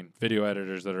trained, video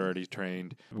editors that are already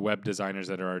trained, web designers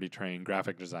that are already trained,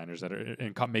 graphic designers that are,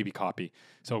 and maybe copy.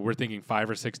 So we're thinking 5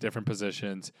 or 6 different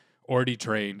positions, already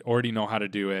trained, already know how to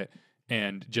do it,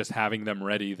 and just having them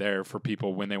ready there for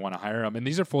people when they want to hire them. And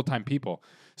these are full-time people.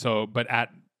 So, but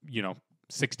at,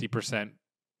 60%,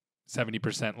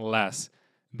 70% less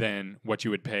than what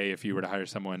you would pay if you were to hire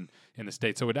someone in the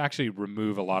States. So it would actually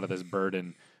remove a lot of this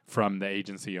burden from the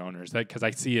agency owners, because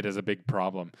I see it as a big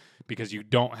problem, because you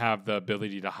don't have the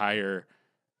ability to hire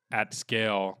at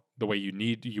scale the way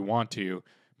you want to,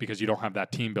 because you don't have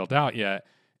that team built out yet.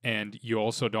 And you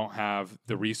also don't have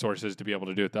the resources to be able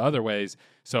to do it the other ways.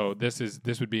 So this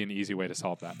would be an easy way to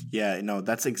solve that. Yeah, no,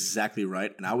 that's exactly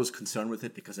right. And I was concerned with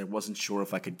it because I wasn't sure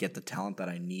if I could get the talent that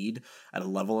I need at a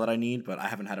level that I need, but I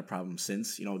haven't had a problem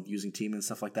since, using team and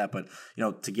stuff like that. But,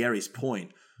 to Gary's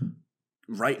point,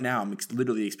 right now, I'm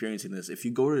literally experiencing this. If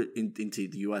you go into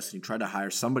the U.S. and you try to hire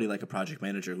somebody like a project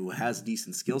manager who has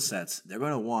decent skill sets, they're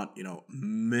going to want,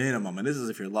 minimum, and this is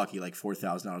if you're lucky, like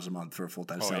 $4,000 a month for a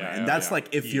full-time salary. Yeah, and that's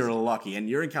if easy. You're lucky. And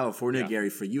you're in California, Gary,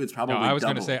 for you, it's probably I was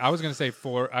double. I was going to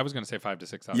say 5 to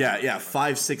 6 thousand. Yeah,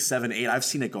 5, 6, 7, 8. I've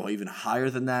seen it go even higher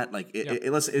than that.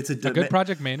 It's a good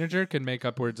project manager can make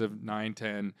upwards of 9,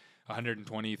 10,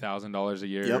 $120,000 a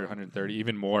year, Yep. 130,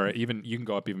 even more. Even you can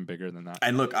go up even bigger than that.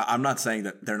 And look, I'm not saying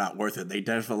that they're not worth it.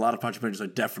 A lot of project managers are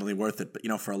definitely worth it.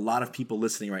 But for a lot of people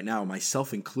listening right now,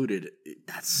 myself included,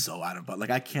 that's so out of budget. Like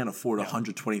I can't afford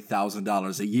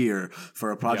 $120,000 a year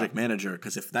for a project manager,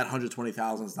 because if that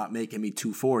 $120,000 is not making me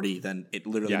 $240,000, then it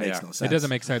literally makes no sense. It doesn't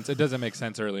make sense. It doesn't make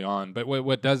sense early on. But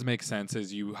what does make sense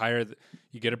is you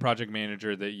get a project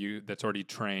manager that's already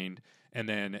trained, and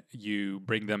then you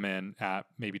bring them in at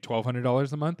maybe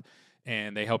 $1,200 a month,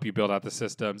 and they help you build out the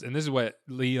systems. And this is what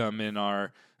Liam in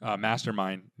our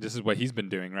mastermind, this is what he's been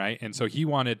doing, right? And so he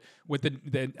wanted, with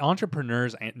the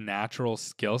entrepreneur's natural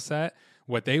skill set,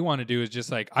 what they want to do is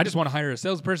just like, I just want to hire a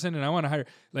salesperson, and I want to hire,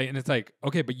 and it's like,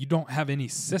 okay, but you don't have any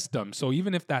system. So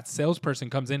even if that salesperson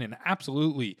comes in and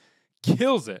absolutely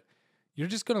kills it, you're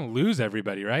just going to lose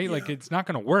everybody, right? Yeah. Like it's not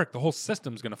going to work. The whole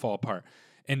system's going to fall apart.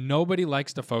 And nobody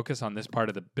likes to focus on this part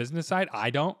of the business side. I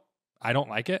don't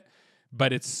like it,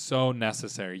 but it's so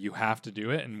necessary. You have to do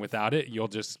it. And without it, you'll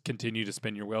just continue to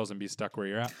spin your wheels and be stuck where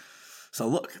you're at. So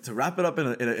look, to wrap it up in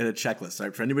a checklist,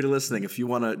 right? For anybody listening, if you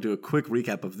want to do a quick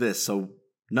recap of this. So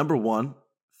number 1,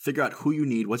 figure out who you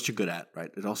need, what you're good at, right?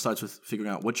 It all starts with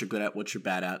figuring out what you're good at, what you're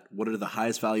bad at, what are the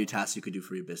highest value tasks you could do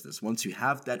for your business. Once you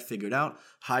have that figured out,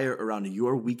 hire around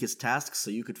your weakest tasks so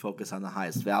you could focus on the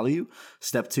highest value.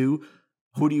 Step 2,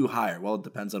 who do you hire? Well, it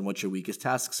depends on what your weakest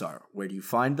tasks are. Where do you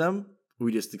find them?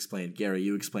 We just explained. Gary,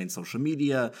 you explained social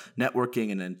media,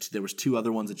 networking, and then there was 2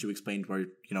 other ones that you explained where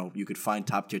you could find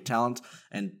top tier talent.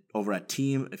 And over at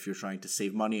Team, if you're trying to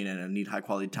save money and need high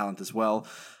quality talent as well,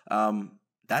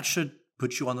 that should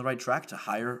put you on the right track to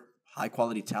hire high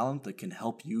quality talent that can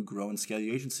help you grow and scale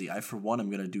your agency. I, for one, am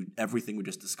going to do everything we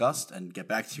just discussed and get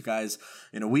back to you guys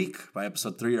in a week by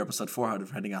episode 3 or episode 4,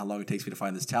 depending on how long it takes me to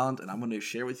find this talent. And I'm going to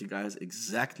share with you guys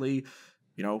exactly,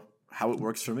 how it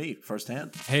works for me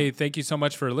firsthand. Hey, thank you so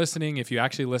much for listening. If you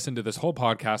actually listened to this whole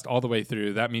podcast all the way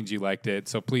through, that means you liked it.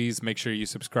 So please make sure you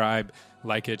subscribe,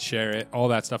 like it, share it, all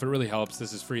that stuff. It really helps.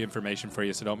 This is free information for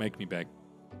you, so don't make me beg.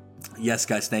 Yes,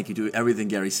 guys, thank you to everything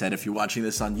Gary said. If you're watching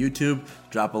this on YouTube,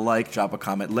 drop a like, drop a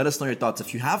comment. Let us know your thoughts.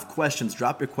 If you have questions,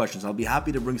 drop your questions. I'll be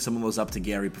happy to bring some of those up to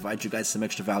Gary, provide you guys some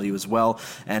extra value as well,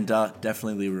 and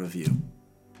definitely leave a review.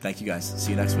 Thank you, guys.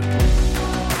 See you next week.